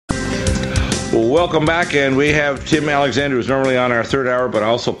Welcome back, and we have Tim Alexander, who's normally on our third hour, but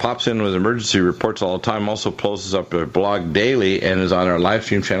also pops in with emergency reports all the time, also closes up the blog daily, and is on our live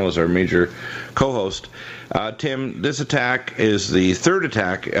stream channel as our major co-host. Tim, this attack is the third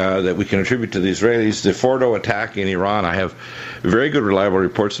attack that we can attribute to the Israelis. The Fordo attack in Iran, I have very good, reliable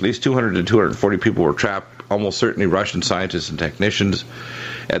reports. At least 200 to 240 people were trapped, almost certainly Russian scientists and technicians,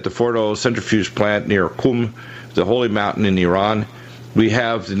 at the Fordo centrifuge plant near Qum, the holy mountain in Iran. We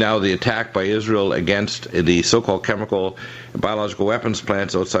have now the attack by Israel against the so-called chemical and biological weapons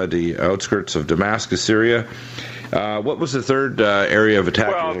plants outside the outskirts of Damascus, Syria. What was the third area of attack?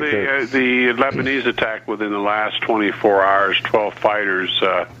 Well, the Lebanese attack within the last 24 hours, 12 fighters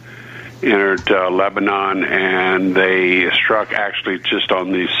entered Lebanon, and they struck actually just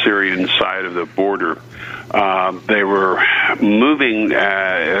on the Syrian side of the border. They were moving,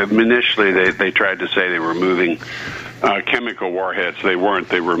 initially they tried to say they were moving chemical warheads. They weren't.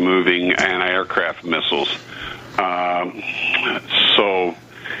 They were moving anti-aircraft missiles. So,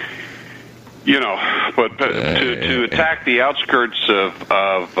 you know, but to attack the outskirts of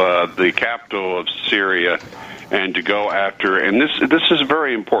the capital of Syria and to go after, and this is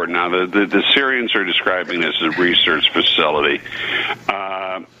very important now, the Syrians are describing this as a research facility.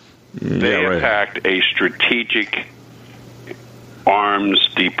 They attacked a strategic arms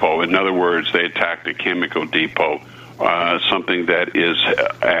depot. In other words, they attacked a chemical depot. Something that is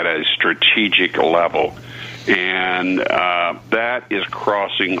at a strategic level, and that is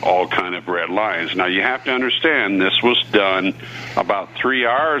crossing all kind of red lines. Now, you have to understand, this was done about 3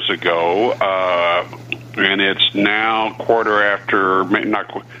 hours ago, and it's now 10 after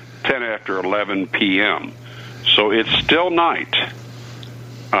 11 p.m., so it's still night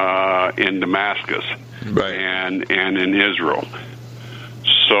in Damascus, right, and in Israel.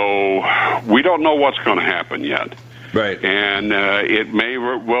 So we don't know what's going to happen yet. Right. And it may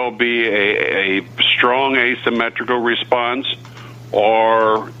well be a strong asymmetrical response,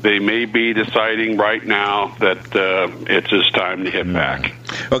 or they may be deciding right now that it's just time to hit back.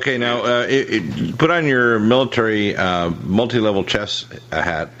 Okay, now put on your military multi-level chess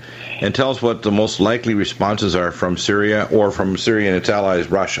hat and tell us what the most likely responses are from Syria or from Syria and its allies,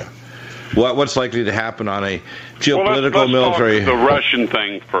 Russia. What's likely to happen on a geopolitical let's military... talk the Russian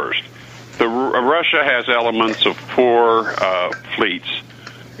thing first. Russia has elements of 4 fleets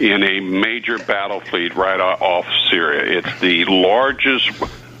in a major battle fleet right off Syria. It's the largest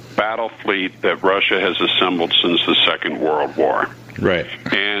battle fleet that Russia has assembled since the Second World War. Right.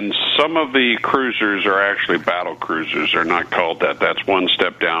 And some of the cruisers are actually battle cruisers. They're not called that. That's one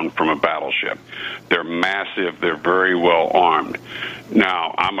step down from a battleship. They're massive. They're very well armed.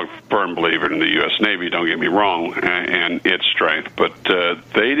 Now, I'm a firm believer in the U.S. Navy, don't get me wrong, and its strength, but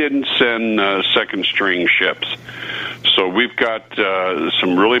they didn't send second-string ships. So we've got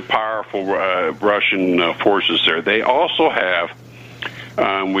some really powerful Russian forces there. They also have,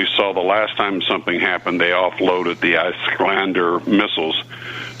 we saw the last time something happened, they offloaded the Islander missiles.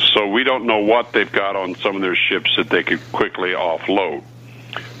 So we don't know what they've got on some of their ships that they could quickly offload.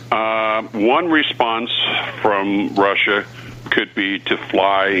 One response from Russia could be to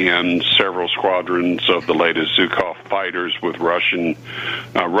fly in several squadrons of the latest Zhukov fighters with Russian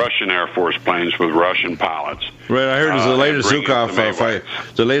Air Force planes with Russian pilots. Right, I heard the latest Zhukov fight.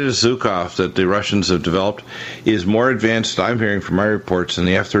 The latest Zhukov that the Russians have developed is more advanced, I'm hearing from my reports, than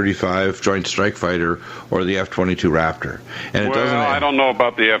the F-35 Joint Strike Fighter or the F-22 Raptor. And I don't know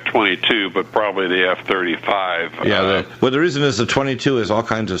about the F-22, but probably the F-35. Yeah, the reason is the 22 has all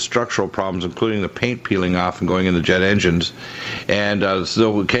kinds of structural problems, including the paint peeling off and going in the jet engines. And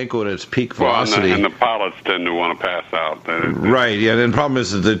so we can't go to its peak velocity. And the pilots tend to want to pass out. Right, yeah. And the problem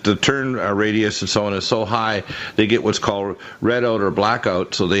is that the turn radius and so on is so high, they get what's called red-out or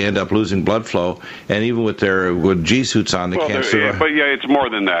blackout, so they end up losing blood flow. And even with their G-suits on, they can't survive. But yeah, it's more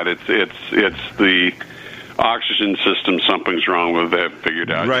than that. It's the oxygen system. Something's wrong with that.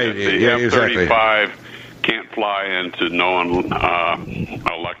 Figured out. Right. The F-35 exactly. Can't fly into known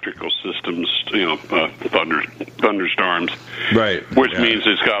electrical systems, thunderstorms. Right. Which means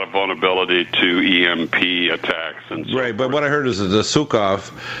it's got a vulnerability to EMP attacks and so Right, but what I heard is that the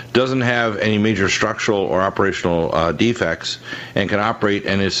Sukhov doesn't have any major structural or operational defects and can operate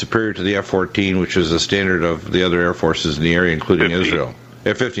and is superior to the F-14, which is the standard of the other air forces in the area, including 15. Israel.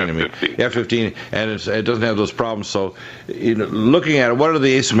 F-15, I mean. F-15, and it doesn't have those problems. So, looking at it, what are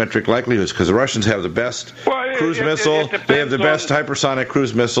the asymmetric likelihoods? Because the Russians have the best cruise missile. They have the best hypersonic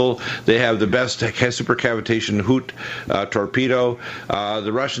cruise missile. They have the best supercavitation Hoot torpedo.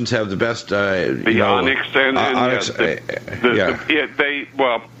 The Russians have the best... the Onyx.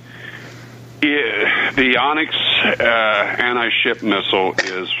 The Onyx anti-ship missile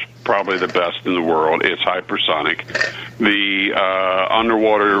is probably the best in the world. It's hypersonic. The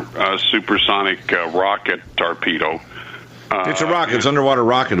underwater supersonic rocket torpedo. It's a rocket. It's an underwater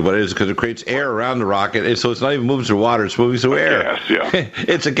rocket. What it is, because it creates air around the rocket, so it's not even moving through water. It's moving through air. Gas, yeah.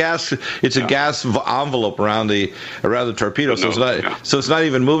 It's a gas. It's a gas envelope around the torpedo. So it's not. Yeah. So it's not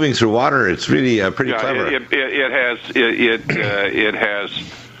even moving through water. It's really pretty clever. It has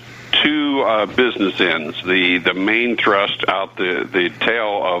two business ends. The main thrust out the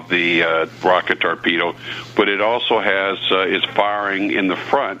tail of the rocket torpedo, but it also has is firing in the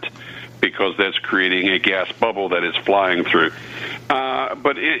front, because that's creating a gas bubble that is flying through.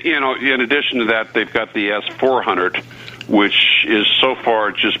 But in addition to that, they've got the S-400, which is so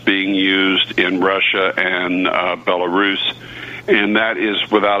far just being used in Russia and Belarus, and that is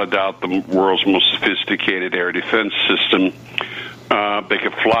without a doubt the world's most sophisticated air defense system. They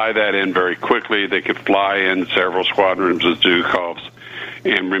could fly that in very quickly. They could fly in several squadrons of Zhukovs.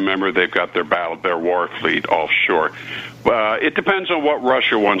 And remember, they've got their war fleet offshore. It depends on what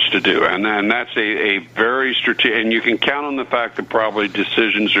Russia wants to do, and that's a very strategic. And you can count on the fact that probably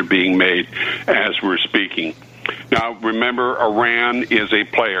decisions are being made as we're speaking. Now, remember, Iran is a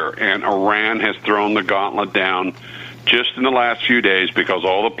player, and Iran has thrown the gauntlet down just in the last few days because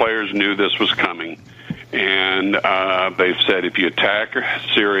all the players knew this was coming. And they've said if you attack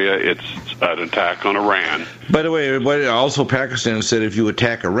Syria, it's an attack on Iran. By the way, also Pakistan said if you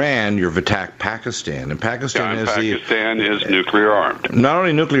attack Iran, you've attacked Pakistan. And Pakistan is nuclear armed. Not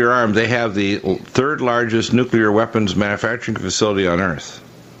only nuclear armed, they have the third largest nuclear weapons manufacturing facility on Earth.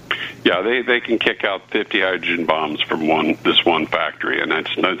 Yeah, they can kick out 50 hydrogen bombs from this one factory, and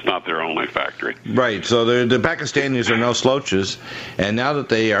that's not their only factory. Right. So the Pakistanis are no slouches, and now that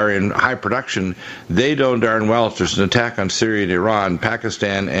they are in high production, they know darn well if there's an attack on Syria and Iran,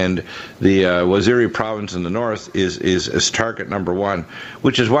 Pakistan and the Waziri province in the north is target number one,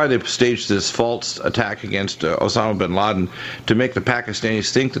 which is why they staged this false attack against Osama bin Laden to make the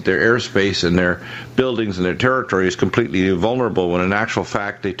Pakistanis think that their airspace and their buildings and their territory is completely invulnerable, when in actual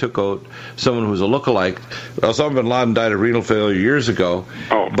fact they took out someone who's a lookalike. Osama bin Laden died of renal failure years ago,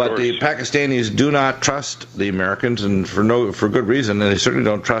 but the Pakistanis do not trust the Americans, and for good reason, and they certainly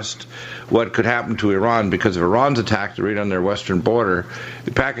don't trust what could happen to Iran, because if Iran's attacked right on their western border,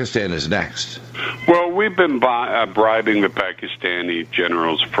 Pakistan is next. Well, we've been bribing the Pakistani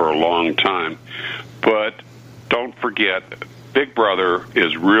generals for a long time, but don't forget, Big Brother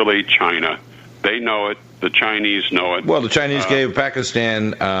is really China. They know it. The Chinese know it. Well, the Chinese gave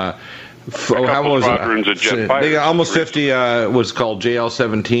Pakistan squadrons of jet fighters. They got almost 50 what's called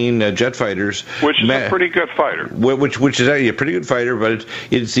JL-17 jet fighters, which is a pretty good fighter. Which is actually a pretty good fighter, but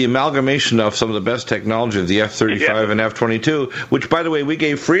it's the amalgamation of some of the best technology of the F-35 and F-22, which, by the way, we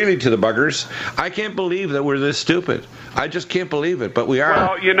gave freely to the buggers. I can't believe that we're this stupid. I just can't believe it, but we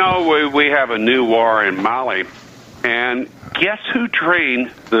are. Well, we have a new war in Mali. And guess who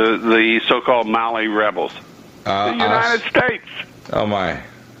trained the so-called Mali rebels? The United States. Oh, my.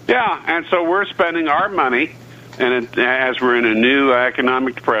 Yeah, and so we're spending our money, and as we're in a new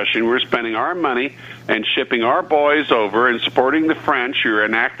economic depression, we're spending our money and shipping our boys over and supporting the French, who are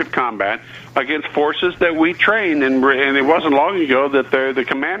in active combat, against forces that we train. And it wasn't long ago that the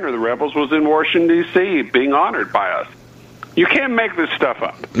commander of the rebels was in Washington, D.C., being honored by us. You can't make this stuff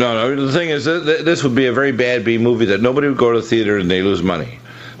up. No. The thing is, this would be a very bad B movie that nobody would go to the theater and they lose money.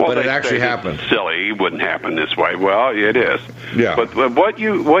 Well, but it actually happened. Silly, it wouldn't happen this way. Well, it is. Yeah. But what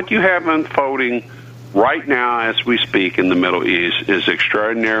you have unfolding right now as we speak in the Middle East is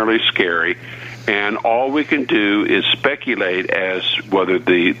extraordinarily scary, and all we can do is speculate as whether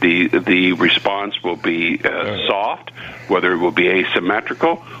the response will be soft, whether it will be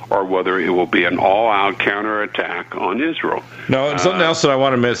asymmetrical, or whether it will be an all-out counterattack on Israel. No, something else that I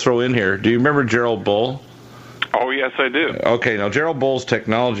want to throw in here. Do you remember Gerald Bull? Oh, yes, I do. Okay, now Gerald Bull's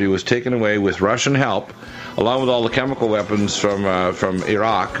technology was taken away with Russian help, along with all the chemical weapons from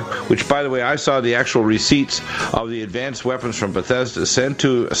Iraq, which, by the way, I saw the actual receipts of the advanced weapons from Bethesda sent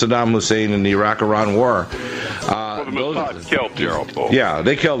to Saddam Hussein in the Iraq-Iran war. The Mossad killed Gerald Bull. Yeah,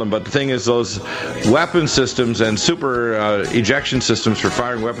 they killed him, but the thing is, those weapon systems and super ejection systems for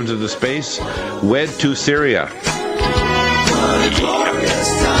firing weapons into space went to Syria.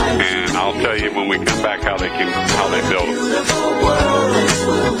 And I'll tell you when we come back how they build them.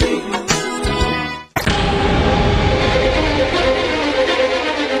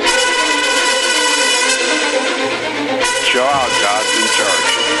 God's in charge.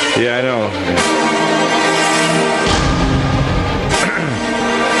 Yeah, I know.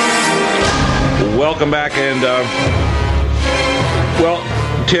 Welcome back, and well,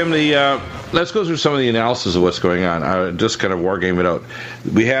 Tim, let's go through some of the analysis of what's going on. I just kind of war game it out.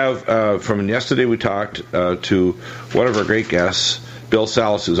 We have, from yesterday we talked to one of our great guests, Bill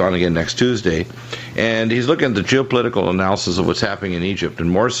Salas, who's on again next Tuesday, and he's looking at the geopolitical analysis of what's happening in Egypt. And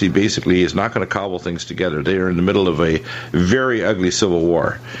Morsi basically is not going to cobble things together. They are in the middle of a very ugly civil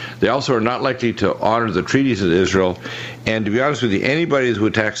war. They also are not likely to honor the treaties of Israel. And to be honest with you, anybody who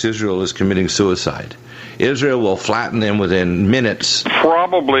attacks Israel is committing suicide. Israel will flatten them within minutes.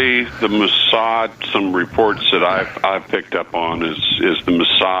 Probably the Mossad. Some reports that I've picked up on is the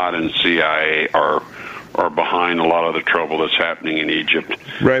Mossad and CIA are behind a lot of the trouble that's happening in Egypt.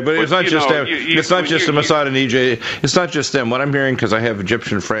 Right, but it's not just them. It's not just the Mossad and Egypt. It's not just them. What I'm hearing, because I have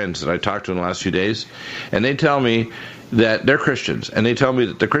Egyptian friends that I talked to in the last few days, and they tell me that they're Christians, and they tell me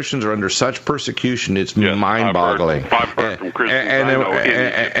that the Christians are under such persecution, it's mind-boggling. I've heard from Christians.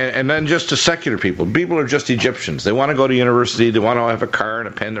 And then just to secular people. People are just Egyptians. They want to go to university. They want to have a car and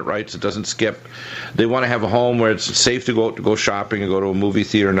a pen that writes, it doesn't skip. They want to have a home where it's safe to go shopping and go to a movie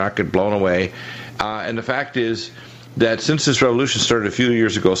theater and not get blown away. And the fact is that since this revolution started a few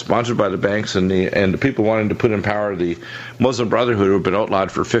years ago, sponsored by the banks and the people wanting to put in power the Muslim Brotherhood, who have been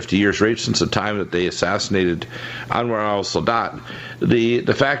outlawed for 50 years, right since the time that they assassinated Anwar al-Sadat,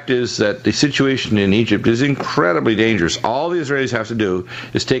 the fact is that the situation in Egypt is incredibly dangerous. All the Israelis have to do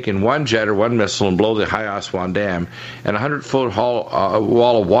is take in one jet or one missile and blow the High Aswan Dam, and a 100-foot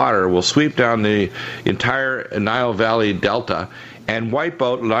wall of water will sweep down the entire Nile Valley Delta and wipe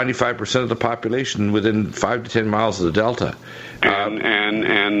out 95% of the population within 5 to 10 miles of the delta.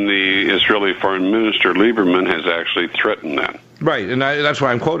 And the Israeli Foreign Minister Lieberman has actually threatened that. Right, and that's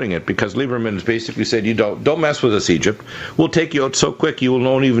why I'm quoting it, because Lieberman has basically said, "You don't mess with us, Egypt. We'll take you out so quick you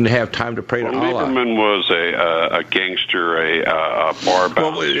won't even have time to pray to Allah." Lieberman was a gangster, a bar bouncer.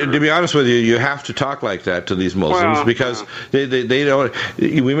 Well, to be honest with you, you have to talk like that to these Muslims, because they don't.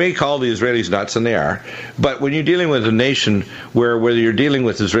 We may call the Israelis nuts, and they are, but when you're dealing with a nation where whether you're dealing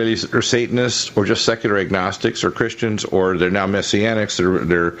with Israelis or Satanists or just secular agnostics or Christians or they're now Messianics,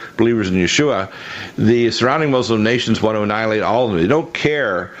 they're believers in Yeshua, the surrounding Muslim nations want to annihilate all of them. They don't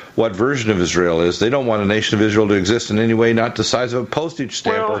care what version of Israel is. They don't want a nation of Israel to exist in any way not the size of a postage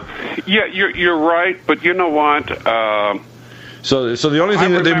stamp. Well, yeah, you're right, but you know what? So the only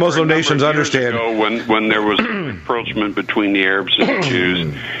thing that the Muslim nations understand, ago when there was approachment between the Arabs and the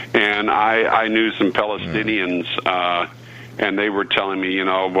Jews, and I knew some Palestinians, and they were telling me,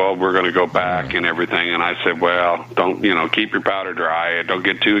 well, we're going to go back and everything, and I said, well, don't, keep your powder dry, don't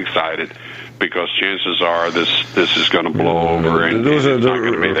get too excited, because chances are this is going to blow over, and it's not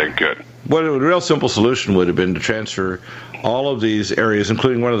going to be that good. What a real simple solution would have been to transfer all of these areas,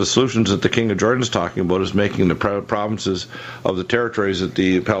 including one of the solutions that the King of Jordan is talking about, is making the provinces of the territories that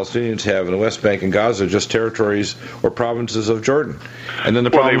the Palestinians have in the West Bank and Gaza just territories or provinces of Jordan. And then the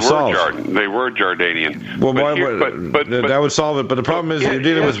problem solved. They were Jordanian. Well, but that would solve it. But the problem is you're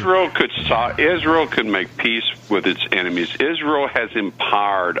dealing with... Israel could make peace with its enemies. Israel has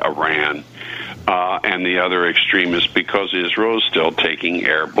empowered Iran and the other extremists because Israel is still taking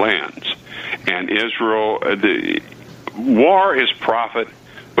Arab lands. And war is profit,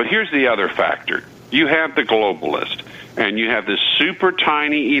 but here's the other factor. You have the globalist, and you have this super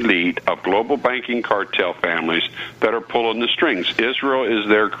tiny elite of global banking cartel families that are pulling the strings. Israel is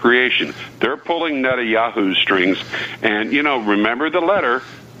their creation. They're pulling Netanyahu's strings. And, remember the letter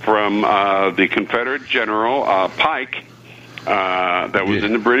from the Confederate General Pike that was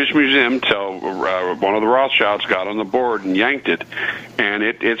in the British Museum till one of the Rothschilds got on the board and yanked it, and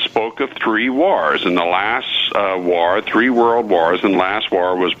it spoke of 3 wars. And the last war, 3 world wars, and the last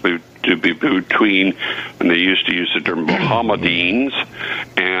war was to be between, and they used to use the term Mohammedans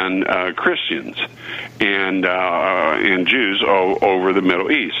and Christians and Jews over the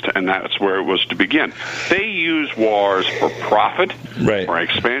Middle East, and that's where it was to begin. They use wars for profit, for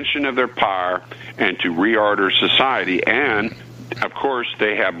expansion of their power, and to reorder society. And of course,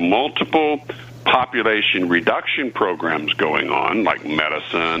 they have multiple population reduction programs going on, like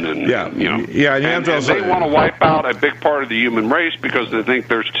medicine, and and they want to wipe out a big part of the human race because they think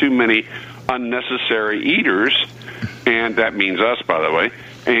there's too many unnecessary eaters, and that means us, by the way.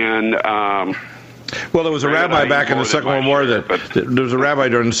 And well, there was a rabbi back in the Second World War there was a rabbi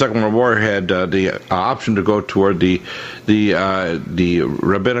during the Second World War who had the option to go toward the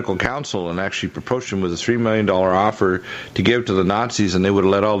rabbinical council and actually approached him with a $3 million offer to give to the Nazis, and they would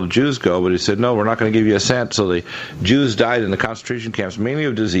have let all the Jews go. But he said, no, we're not going to give you a cent. So the Jews died in the concentration camps, mainly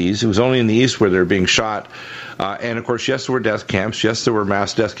of disease. It was only in the East where they were being shot. And, of course, yes, there were death camps. Yes, there were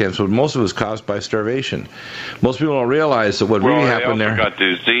mass death camps, but most of it was caused by starvation. Most people don't realize that what really happened there... They also got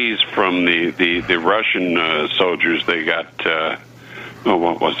disease from the Russian soldiers. They got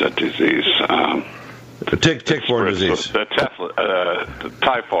what was that disease? The tick-borne disease. The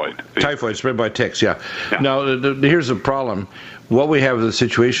typhoid. Typhoid spread by ticks, yeah. Now, here's the problem. What we have is a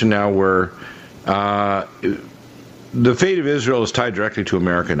situation now where the fate of Israel is tied directly to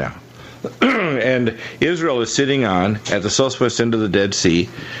America now. And Israel is sitting at the southwest end of the Dead Sea,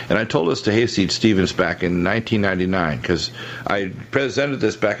 and I told this to Hayseed Stevens back in 1999, because I presented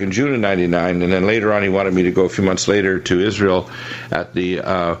this back in June of 99, and then later on he wanted me to go a few months later to Israel at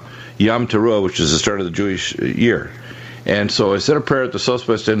the Yom Teruah, which is the start of the Jewish year. And so I said a prayer at the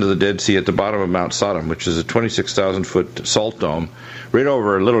southwest end of the Dead Sea at the bottom of Mount Sodom, which is a 26,000-foot salt dome, right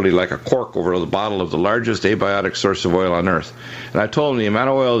over, literally like a cork over the bottle of the largest abiotic source of oil on earth. And I told him the amount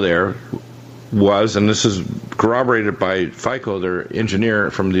of oil there was, and this is corroborated by FICO, their engineer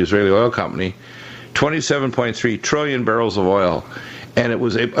from the Israeli oil company, 27.3 trillion barrels of oil, and it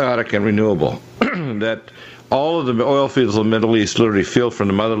was abiotic and renewable. That all of the oil fields of the Middle East literally filled from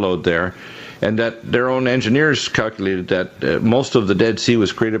the mother lode there, and that their own engineers calculated that most of the Dead Sea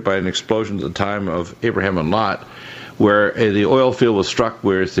was created by an explosion at the time of Abraham and Lot, where the oil field was struck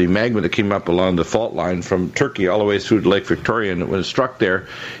with the magma that came up along the fault line from Turkey all the way through to Lake Victoria, and when it struck there,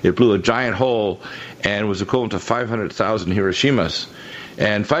 it blew a giant hole and was equivalent to 500,000 Hiroshimas.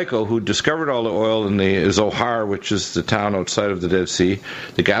 And FICO, who discovered all the oil in the Zohar, which is the town outside of the Dead Sea,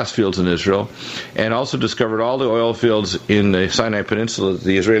 the gas fields in Israel, and also discovered all the oil fields in the Sinai Peninsula that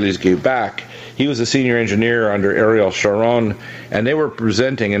the Israelis gave back. He was a senior engineer under Ariel Sharon, and they were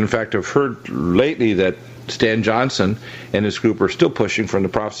presenting, and in fact I've heard lately that Stan Johnson and his group are still pushing from the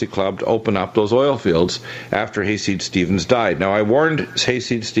Prophecy Club to open up those oil fields after Hayseed Stevens died. Now, I warned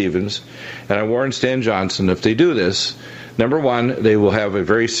Hayseed Stevens, and I warned Stan Johnson, if they do this, number one, they will have a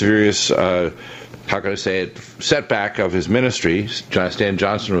very serious, setback of his ministry. Stan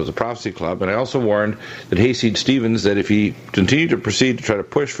Johnson was the Prophecy Club. And I also warned that Hayseed Stevens, that if he continued to proceed to try to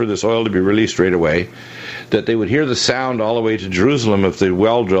push for this oil to be released right away, that they would hear the sound all the way to Jerusalem of the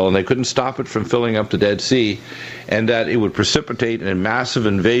well drill, and they couldn't stop it from filling up the Dead Sea, and that it would precipitate a massive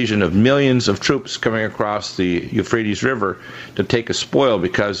invasion of millions of troops coming across the Euphrates River to take a spoil,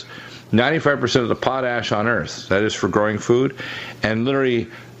 because 95% of the potash on Earth, that is for growing food, and literally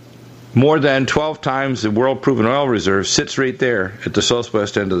more than 12 times the world-proven oil reserve sits right there at the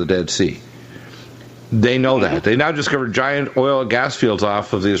southwest end of the Dead Sea. They know that. They now discovered giant oil and gas fields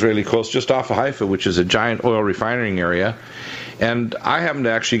off of the Israeli coast, just off of Haifa, which is a giant oil refining area. And I happen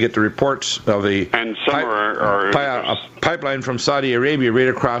to actually get the reports of a pipeline from Saudi Arabia right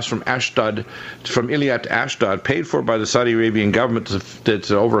across from Ashdod, from Eilat to Ashdod, paid for by the Saudi Arabian government.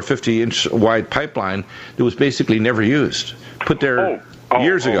 That's over a 50-inch wide pipeline that was basically never used, put there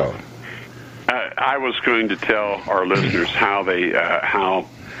years ago. I was going to tell our listeners how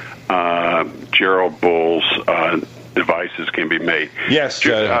Gerald Bull's devices can be made. Yes.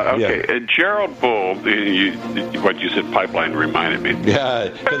 Okay. Yeah. Gerald Bull, what you said, pipeline reminded me. Yeah.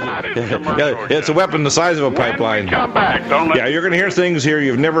 It's a weapon the size of a pipeline. Come back. You're going to hear things here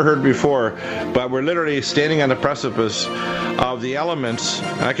you've never heard before, but we're literally standing on the precipice of the elements.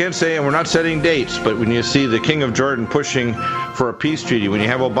 I can't say, and we're not setting dates, but when you see the King of Jordan pushing for a peace treaty, when you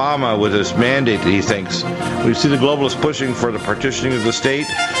have Obama with his mandate that he thinks, when you see the globalists pushing for the partitioning of the state,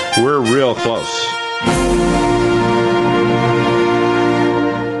 we're real close.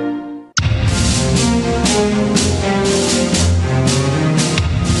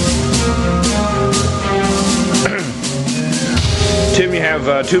 Tim, you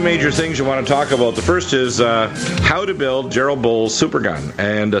have two major things you want to talk about. The first is how to build Gerald Bull's supergun.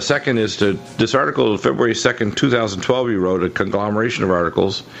 And the second is this article, February 2nd, 2012, he wrote, a conglomeration of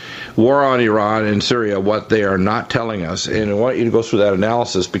articles, War on Iran and Syria, what they are not telling us. And I want you to go through that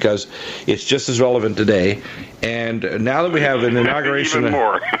analysis because it's just as relevant today. And now that we have an inauguration, even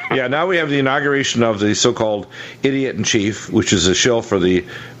more. now we have the inauguration of the so-called idiot-in-chief, which is a shill for the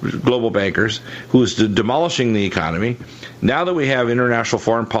global bankers, who's demolishing the economy. Now that we have international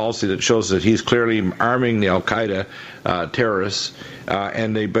foreign policy that shows that he's clearly arming the Al-Qaeda terrorists,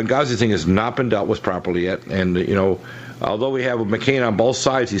 and the Benghazi thing has not been dealt with properly yet, and although we have McCain on both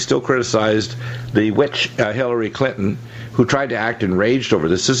sides, he still criticized the witch Hillary Clinton, who tried to act enraged over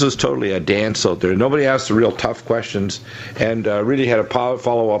this. This is totally a dance out there. Nobody asked the real tough questions, and really had a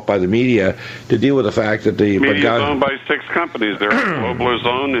follow-up by the media to deal with the fact that the media is owned by 6 companies. They're globalist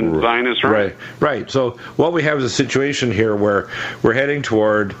owned and Zionist run. Right. So what we have is a situation here where we're heading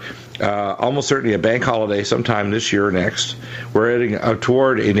toward almost certainly a bank holiday sometime this year or next. We're heading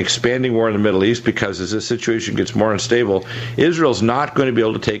toward an expanding war in the Middle East because as this situation gets more unstable, Israel's not going to be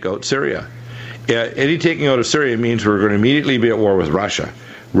able to take out Syria. Any taking out of Syria means we're going to immediately be at war with Russia.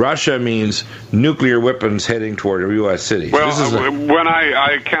 Russia means nuclear weapons heading toward U.S. cities. Well, when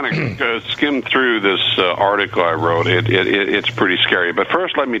I kind of skimmed through this article I wrote, it's pretty scary. But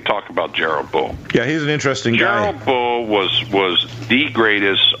first, let me talk about Gerald Bull. Yeah, he's an interesting guy. Gerald Bull was the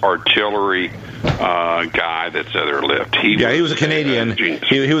greatest artillery guy that's ever lived. He was a Canadian.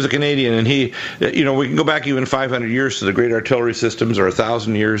 He was a Canadian, and we can go back even 500 years to the great artillery systems, or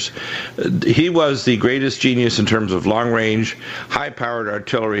 1,000 years. He was the greatest genius in terms of long-range, high-powered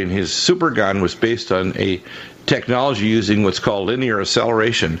artillery, and his super gun was based on a technology using what's called linear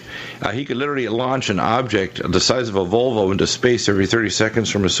acceleration. He could literally launch an object the size of a Volvo into space every 30 seconds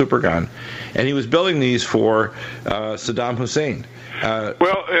from a super gun, and he was building these for Saddam Hussein.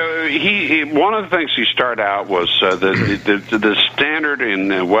 He one of the things he started out was the standard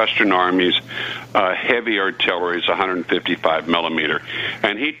in Western armies heavy artillery is 155 millimeter,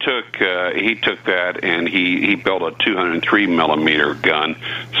 and he took that and he built a 203 millimeter gun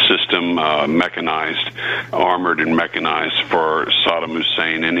system, mechanized, armored and mechanized for Saddam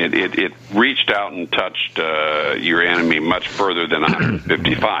Hussein, and it reached out and touched your enemy much further than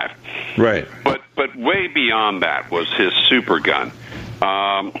 155. Right. But way beyond that was his super gun.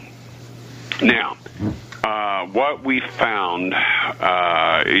 Now, what we found,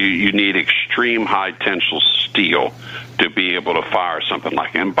 you need extreme high tensile steel to be able to fire something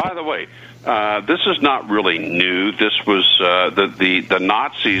like that. And by the way, this is not really new. This was the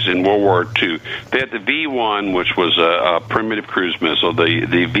Nazis in World War II. They had the V-1, which was a primitive cruise missile,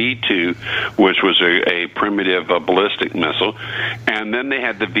 the V-2, which was a primitive ballistic missile, and then they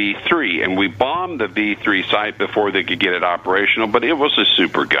had the V-3. And we bombed the V-3 site before they could get it operational, but it was a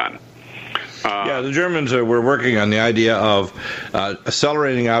super gun. The Germans were working on the idea of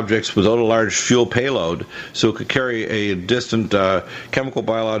accelerating objects without a large fuel payload, so it could carry a distant chemical,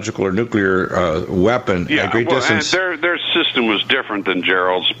 biological, or nuclear weapon at great distance. And their system was different than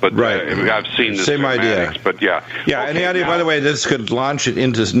Gerald's, but I've seen the same idea. But and the idea, by the way, this could launch it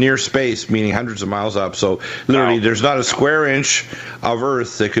into near space, meaning hundreds of miles up. So literally, there's not a square inch of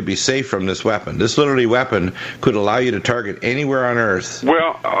Earth that could be safe from this weapon. This literally weapon could allow you to target anywhere on Earth.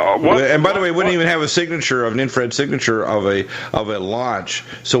 Well, and by the way, it wouldn't even have a signature of an infrared signature of a launch.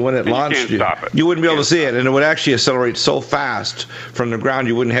 So when it launched, you wouldn't be able to see it, and it would actually accelerate so fast from the ground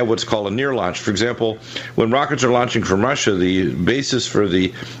you wouldn't have what's called a near launch. For example, when rockets are launching from Russia, the basis for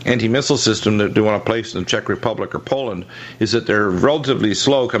the anti-missile system that they want to place in the Czech Republic or Poland is that they're relatively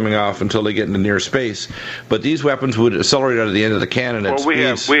slow coming off until they get into near space. But these weapons would accelerate out of the end of the cannon at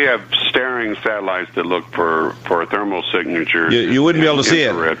speeds. We have staring satellites that look for thermal signatures. You wouldn't be able to see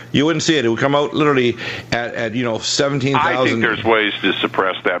it. You wouldn't see it. It would come out literally at 17,000. I think there's ways to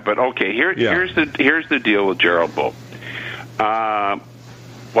suppress that, but okay. Here's the deal with Gerald Bull.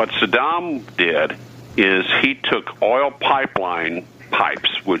 What Saddam did is he took oil pipeline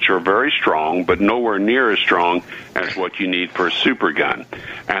pipes, which are very strong, but nowhere near as strong as what you need for a super gun.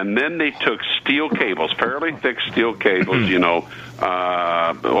 And then they took steel cables, fairly thick steel cables,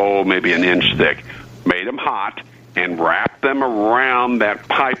 maybe an inch thick, made them hot, and wrapped them around that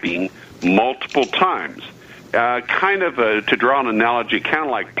piping multiple times. To draw an analogy, kind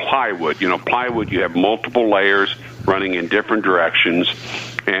of like plywood. Plywood, you have multiple layers running in different directions,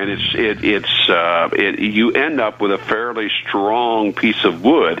 and you end up with a fairly strong piece of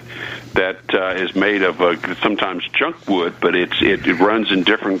wood that is made of sometimes junk wood, but it runs in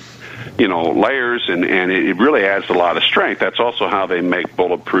different layers, and it really adds a lot of strength. That's also how they make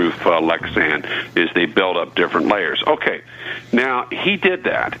bulletproof Lexan, is they build up different layers. Okay, now he did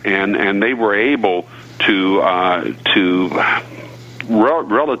that, and they were able to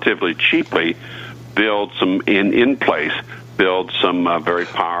relatively cheaply build some in place, build some very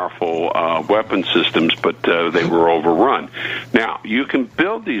powerful weapon systems, but they were overrun. Now, you can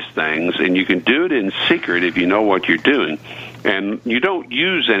build these things, and you can do it in secret if you know what you're doing, and you don't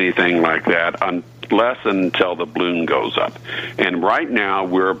use anything like that unless and until the balloon goes up. And right now,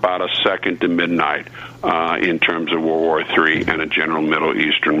 we're about a second to midnight in terms of World War III and a general Middle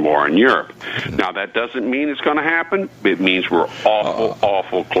Eastern war in Europe. Now, that doesn't mean it's going to happen. It means we're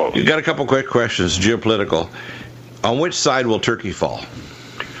awful close. You've got a couple quick questions, geopolitical. On which side will Turkey fall?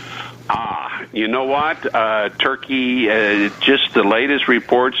 You know what? Turkey, just the latest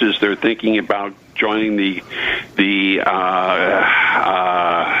reports is they're thinking about joining the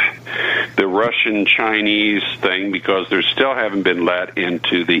Russian-Chinese thing because they still haven't been let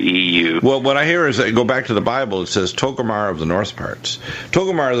into the EU. Well, what I hear is that go back to the Bible. It says Togomar of the north parts.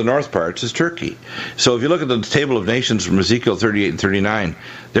 Togomar of the north parts is Turkey. So if you look at the table of nations from Ezekiel 38 and 39,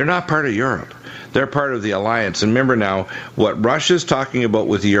 they're not part of Europe. They're part of the alliance. And remember now, what Russia's talking about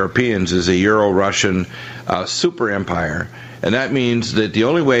with the Europeans is a Euro-Russian super empire. And that means that the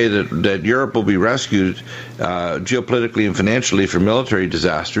only way that Europe will be rescued geopolitically and financially from military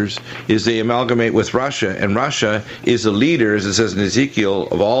disasters is they amalgamate with Russia. And Russia is the leader, as it says in Ezekiel,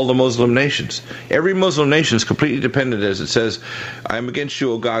 of all the Muslim nations. Every Muslim nation is completely dependent, as it says, I am against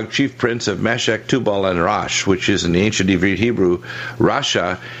you, O Gog, chief prince of Meshech, Tubal, and Rosh, which is in the ancient Hebrew,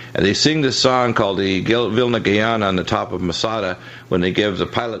 Russia. And they sing this song called the Vilna Gaon on the top of Masada when they give the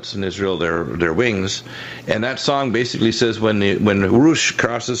pilots in Israel their wings. And that song basically says when Rush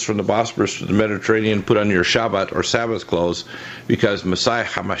crosses from the Bosporus to the Mediterranean, put on your Shabbat or Sabbath clothes, because Messiah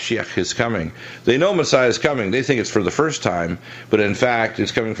HaMashiach is coming. They know Messiah is coming. They think it's for the first time, but in fact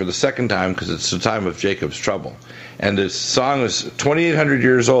it's coming for the second time because it's the time of Jacob's trouble. And this song is 2,800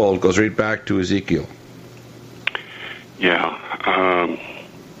 years old, goes right back to Ezekiel. Yeah.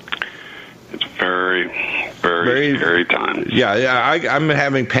 It's very, very scary times. Yeah. I'm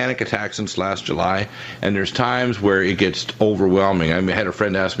having panic attacks since last July, and there's times where it gets overwhelming. I had a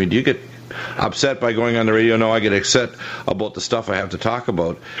friend ask me, do you get upset by going on the radio? No, I get upset about the stuff I have to talk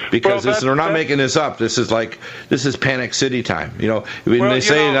about, because we're not making this up. This is Panic City time. When they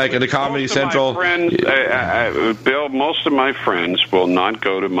say like at the Comedy Central. Bill, most of my friends will not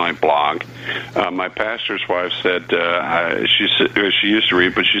go to my blog. My pastor's wife said she used to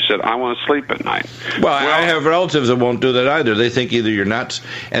read, but she said I want to sleep at night. Well, I have relatives that won't do that either. They think either you're nuts,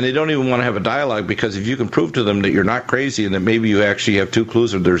 and they don't even want to have a dialogue, because if you can prove to them that you're not crazy and that maybe you actually have two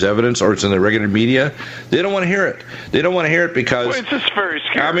clues or there's evidence or it's in the regular media, they don't want to hear it. They don't want to hear it because it's just very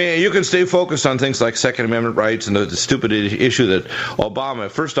scary. I mean, you can stay focused on things like Second Amendment rights and the stupid issue that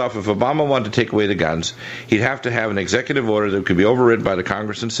Obama. First off, if Obama wanted to take away the guns, he'd have to have an executive order that could be overridden by the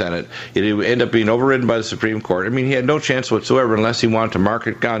Congress and Senate. It would end up being overridden by the Supreme Court. I mean, he had no chance whatsoever unless he wanted to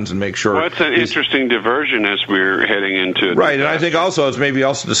market guns and make sure. Well, it's an interesting diversion as we're heading into right, and I think also it's maybe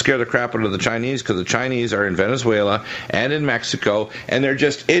also to scare the crap out of the Chinese, because the Chinese are in Venezuela and in Mexico, and they're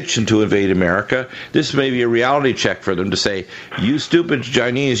just itching to invade America. This may be a reality check for them to say, you stupid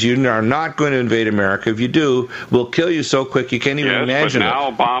Chinese, you are not going to invade America. If you do, we'll kill you so quick you can't even imagine it. But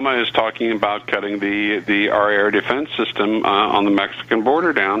now Obama is talking about cutting our air defense system on the Mexican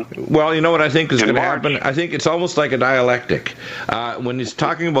border down. Well, you know what I think is going to happen? I think it's almost like a dialectic. When he's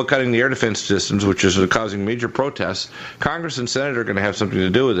talking about cutting the air defense systems, which is causing major protests, Congress and Senate are going to have something to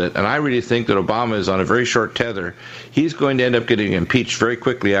do with it. And I really think that Obama is on a very short tether. He's going to end up getting impeached very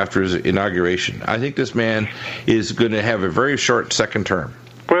quickly after his inauguration. I think this man is going to have a very short second term.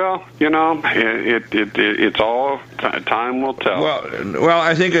 Well, it's all time will tell. Well,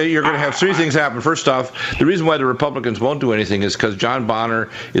 I think you're going to have three things happen. First off, the reason why the Republicans won't do anything is because John Bonner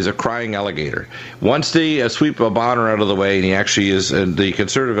is a crying alligator. Once they sweep Bonner out of the way, and he actually is, the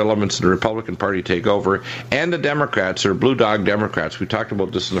conservative elements of the Republican Party take over, and the Democrats, or blue dog Democrats, we talked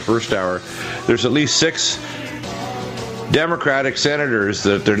about this in the first hour, there's at least 6 Democratic senators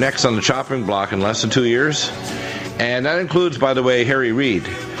that they're next on the chopping block in less than 2 years. And that includes, by the way, Harry Reid.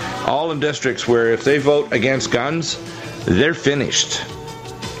 All in districts where if they vote against guns, they're finished.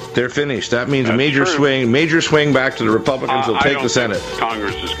 They're finished. That means a major swing back to the Republicans will take the Senate.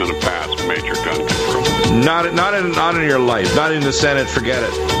 Congress is going to pass major gun control. Not in your life. Not in the Senate. Forget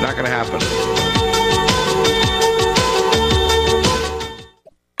it. Not going to happen.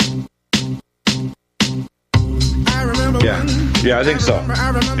 Yeah, I think so.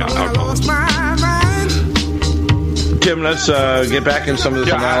 Tim, let's get back in some of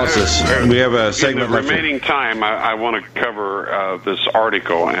this analysis. We have a segment in the remaining time. I want to cover this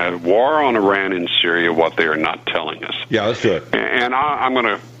article, War on Iran and Syria, what they are not telling us. Yeah, let's do it. And I'm going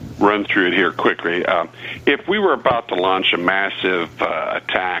to run through it here quickly. If we were about to launch a massive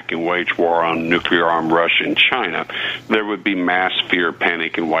attack and wage war on nuclear-armed Russia and China, there would be mass fear,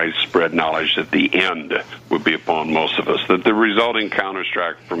 panic, and widespread knowledge that the end would be upon most of us, that the resulting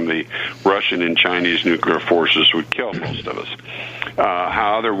counterstrike from the Russian and Chinese nuclear forces would kill most of us.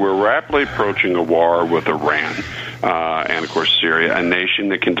 However, we're rapidly approaching a war with Iran and, of course, Syria, a nation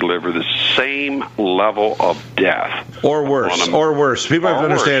that can deliver the same level of death. Or worse. People have to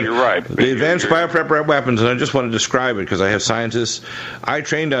understand, you're right. The advanced bioprep weapons, and I just want to describe it because I have scientists. I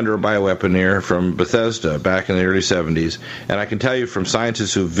trained under a bioweaponeer from Bethesda back in the early 70s, and I can tell you from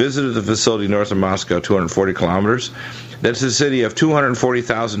scientists who visited the facility north of Moscow, 240 kilometers, that's a city of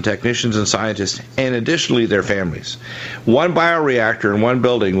 240,000 technicians and scientists, and additionally their families. One bioreactor in one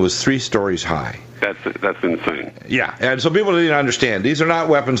building was 3 stories high. That's insane. Yeah, and so people need to understand these are not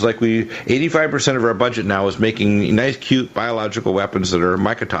weapons like 85% of our budget now is making nice, cute biological weapons that are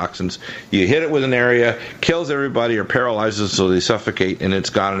mycotoxins. You hit it with an area, kills everybody or paralyzes so they suffocate, and it's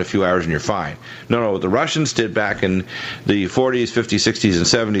gone in a few hours and you're fine. No, what the Russians did back in the 40s, 50s, 60s,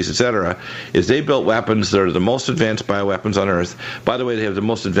 and 70s, etc., is they built weapons that are the most advanced bioweapons on Earth. By the way, they have the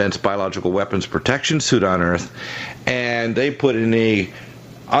most advanced biological weapons protection suit on Earth, and they put in a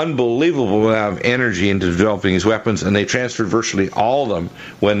unbelievable amount of energy into developing these weapons, and they transferred virtually all of them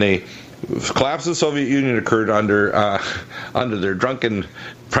when the collapse of the Soviet Union occurred under their drunken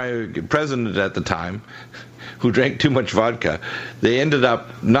president at the time, who drank too much vodka. They ended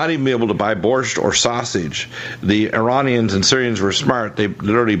up not even being able to buy borscht or sausage. The Iranians and Syrians were smart. They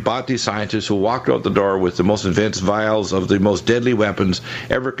literally bought these scientists who walked out the door with the most advanced vials of the most deadly weapons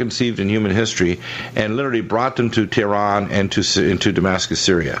ever conceived in human history, and literally brought them to Tehran and into Damascus,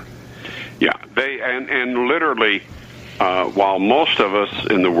 Syria. Yeah, and literally, while most of us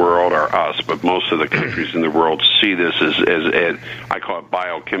in the world are us, but most of the countries in the world see this as I call it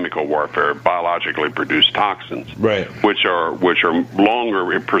biochemical warfare, biologically produced toxins, right? Which are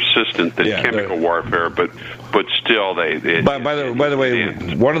longer and persistent than chemical warfare, but still they. By the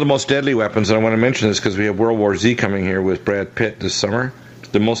way, one of the most deadly weapons, and I want to mention this because we have World War Z coming here with Brad Pitt this summer.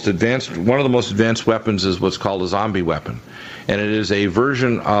 One of the most advanced weapons is what's called a zombie weapon. And it is a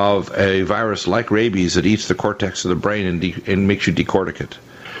version of a virus like rabies that eats the cortex of the brain and makes you decorticate.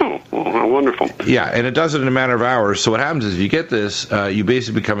 Oh, well, how wonderful. Yeah, and it does it in a matter of hours. So what happens is if you get this, you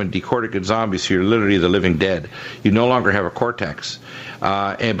basically become a decorticate zombie, so you're literally the living dead. You no longer have a cortex,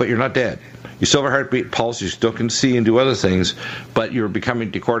 but you're not dead. You still have a heartbeat, pulse, you still can see and do other things, but you're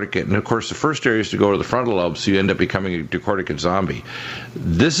becoming decorticate. And, of course, the first area is to go to the frontal lobe, so you end up becoming a decorticate zombie.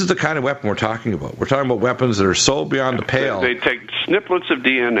 This is the kind of weapon we're talking about. We're talking about weapons that are so beyond the pale. They take snippets of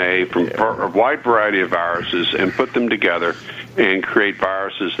DNA from a wide variety of viruses and put them together and create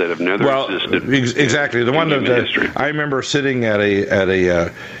viruses that have never existed. Exactly. The one that history. I remember sitting in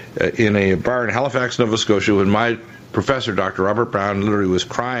a bar in Halifax, Nova Scotia, when my professor, Dr. Robert Brown, literally was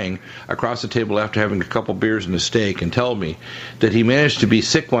crying across the table after having a couple beers and a steak and told me that he managed to be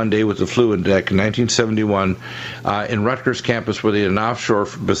sick one day with the flu in 1971 in Rutgers campus, where they had an offshore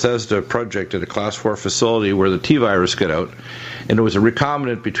Bethesda project at a Class 4 facility where the T-virus got out. And it was a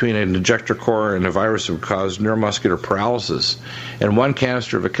recombinant between an ejector core and a virus that would cause neuromuscular paralysis. And one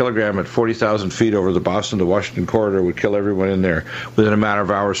canister of a kilogram at 40,000 feet over the Boston to Washington corridor would kill everyone in there within a matter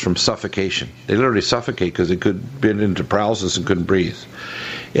of hours from suffocation. They literally suffocate because they could be into paralysis and couldn't breathe.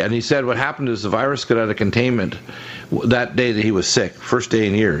 And he said what happened is the virus got out of containment that day that he was sick, first day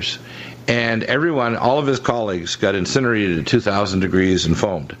in years. And everyone, all of his colleagues, got incinerated at 2,000 degrees and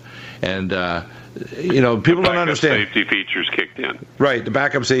foamed. And people don't understand. Safety features kicked in. Right, the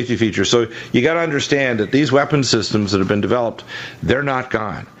backup safety features. So you got to understand that these weapon systems that have been developed, they're not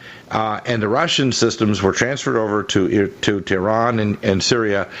gone. And the Russian systems were transferred over to Tehran and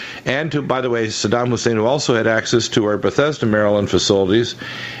Syria, and to, by the way, Saddam Hussein, who also had access to our Bethesda, Maryland facilities,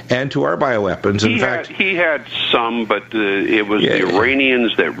 and to our bioweapons. He had some, but it was the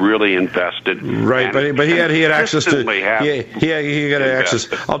Iranians that really invested. Right, but he had access to. He got access.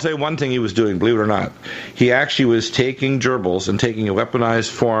 I'll tell you one thing he was doing, believe it or not. He actually was taking gerbils and taking a weaponized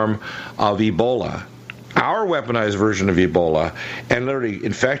form of Ebola, our weaponized version of Ebola, and literally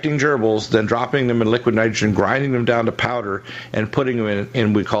infecting gerbils, then dropping them in liquid nitrogen, grinding them down to powder, and putting them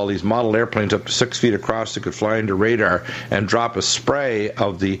in we call these model airplanes up to 6 feet across that could fly into radar and drop a spray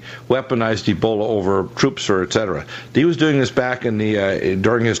of the weaponized Ebola over troops or etc. He was doing this back in the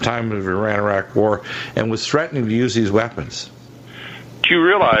during his time of the Iran-Iraq War and was threatening to use these weapons. Do you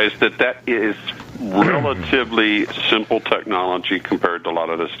realize that is relatively simple technology compared to a lot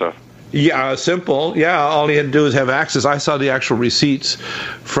of this stuff? Yeah, simple. Yeah, all he had to do is have access. I saw the actual receipts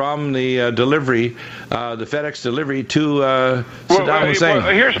from the delivery, the FedEx delivery to Saddam Hussein.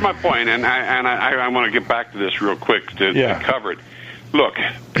 Well, here's my point, and I want to get back to this real quick to cover it. Look,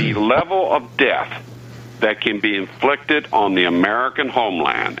 the level of death that can be inflicted on the American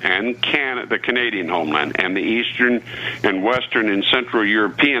homeland and the Canadian homeland and the Eastern and Western and Central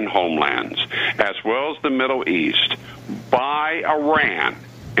European homelands, as well as the Middle East, by Iran,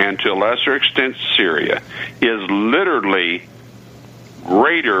 and to a lesser extent Syria, is literally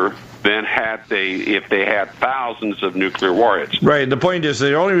greater than if they had thousands of nuclear warheads. Right. The point is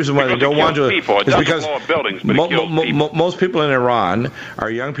the only reason why they don't want to is because blow up buildings, but it kills people. Most people in Iran are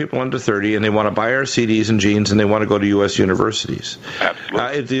young people under 30, and they want to buy our CDs and jeans, and they want to go to U.S. universities.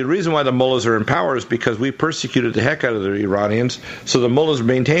 Absolutely. The reason why the mullahs are in power is because we persecuted the heck out of the Iranians, so the mullahs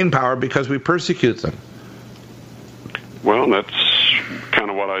maintain power because we persecute them. Well, that's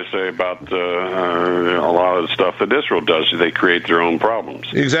kind of what I I say about a lot of the stuff that Israel does. They create their own problems.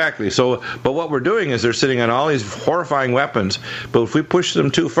 Exactly. So, but what we're doing is they're sitting on all these horrifying weapons, but if we push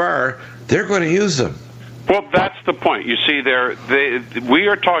them too far, they're going to use them. Well, that's the point. You see, we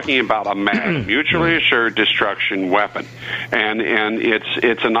are talking about a mass, mutually assured destruction weapon, and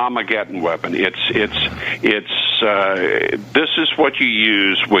it's an Armageddon weapon. This is what you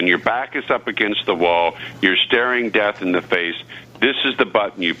use when your back is up against the wall, you're staring death in the face. This is the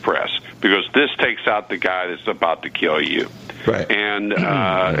button you press, because this takes out the guy that's about to kill you. Right. And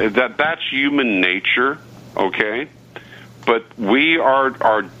that's human nature, okay? But we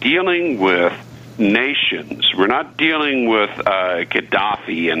are dealing with nations. We're not dealing with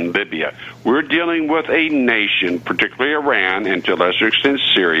Gaddafi in Libya. We're dealing with a nation, particularly Iran, and to a lesser extent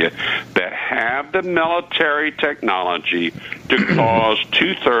Syria, that have the military technology to cause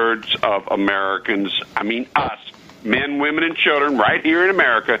 2/3 of Americans, I mean us, men, women, and children right here in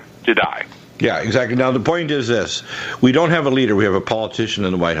America, to die. Yeah, exactly. Now, the point is this. We don't have a leader. We have a politician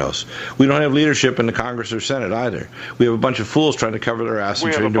in the White House. We don't have leadership in the Congress or Senate either. We have a bunch of fools trying to cover their ass.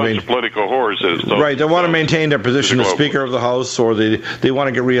 We have a bunch of political whores. Right. They want to maintain their position as Speaker of the House, or they want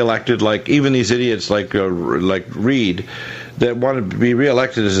to get reelected, like even these idiots like Reid, that want to be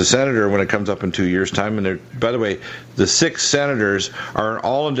reelected as a senator when it comes up in 2 years' time. And by the way, the 6 senators are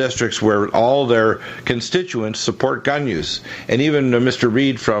all in districts where all their constituents support gun use. And even Mr.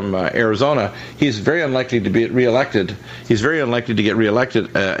 Reid from Arizona, he's very unlikely to be reelected. He's very unlikely to get reelected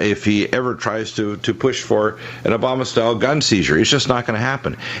if he ever tries to push for an Obama-style gun seizure. It's just not going to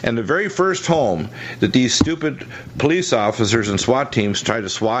happen. And the very first home that these stupid police officers and SWAT teams try to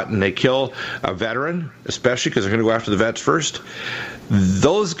SWAT and they kill a veteran, especially because they're going to go after the vets first,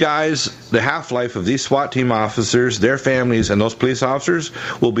 those guys, the half-life of these SWAT team officers, their families, and those police officers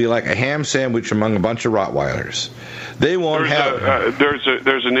will be like a ham sandwich among a bunch of Rottweilers. They won't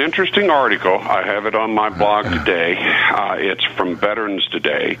There's an interesting article. I have it on my blog today. It's from Veterans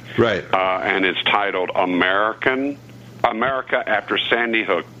Today. Right. And it's titled America After Sandy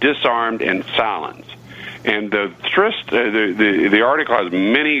Hook, Disarmed and Silenced. And the article has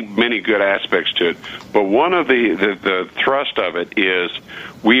many good aspects to it, but one of the thrust of it is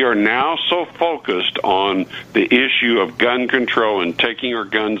we are now so focused on the issue of gun control and taking our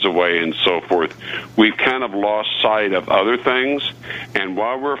guns away and so forth, we've kind of lost sight of other things. And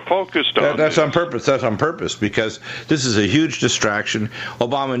while we're focused on that's on purpose, because this is a huge distraction.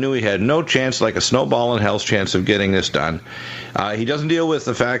 Obama knew he had no chance, like a snowball in hell's chance, of getting this done. He doesn't deal with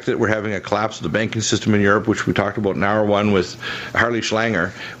the fact that we're having a collapse of the banking system in Europe, which we talked about in hour one with Harley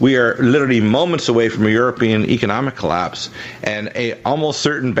Schlanger. We are literally moments away from a European economic collapse and a almost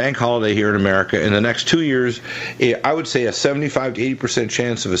certain bank holiday here in America. In the next 2 years, I would say a 75 to 80%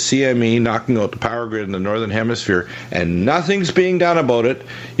 chance of a CME knocking out the power grid in the Northern Hemisphere, and nothing's being done about it.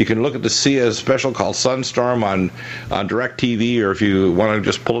 You can look at the CIA special called Sunstorm on DirecTV, or if you want to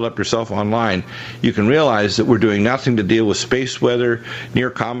just pull it up yourself online, you can realize that we're doing nothing to deal with space weather, near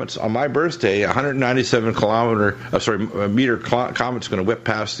comets. On my birthday, 197 meter comet's going to whip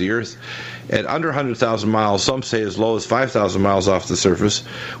past the Earth at under 100,000 miles. Some say as low as 5,000 miles off the surface.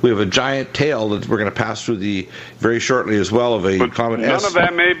 We have a giant tail that we're going to pass through very shortly as well of a comet. None of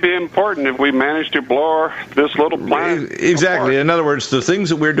that may be important if we manage to blow this little planet exactly apart. In other words, the things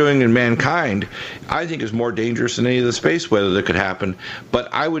that we're doing in mankind, I think, is more dangerous than any of the space weather that could happen. But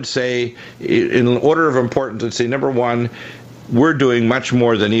I would say, in order of importance, I'd say number one, we're doing much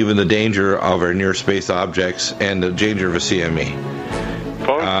more than even the danger of our near-space objects and the danger of a CME.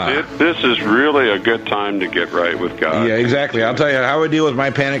 Folks, this is really a good time to get right with God. Yeah, exactly. I'll tell you how I deal with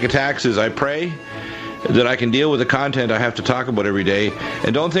my panic attacks is I pray that I can deal with the content I have to talk about every day.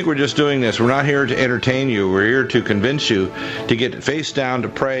 And don't think we're just doing this. We're not here to entertain you. We're here to convince you to get face down, to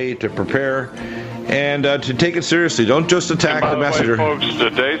pray, to prepare, and to take it seriously. Don't just attack the messenger. Way, folks,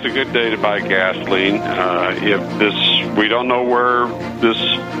 today's a good day to buy gasoline. We don't know where this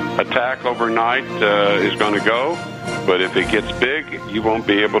attack overnight is going to go, but if it gets big, you won't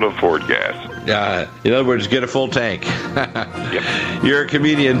be able to afford gas. In other words, get a full tank. Yep. You're a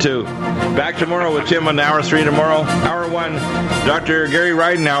comedian, too. Back tomorrow with Tim on Hour 3 tomorrow. Hour 1, Dr. Gary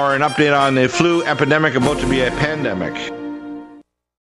Ridenhour, an update on the flu epidemic about to be a pandemic.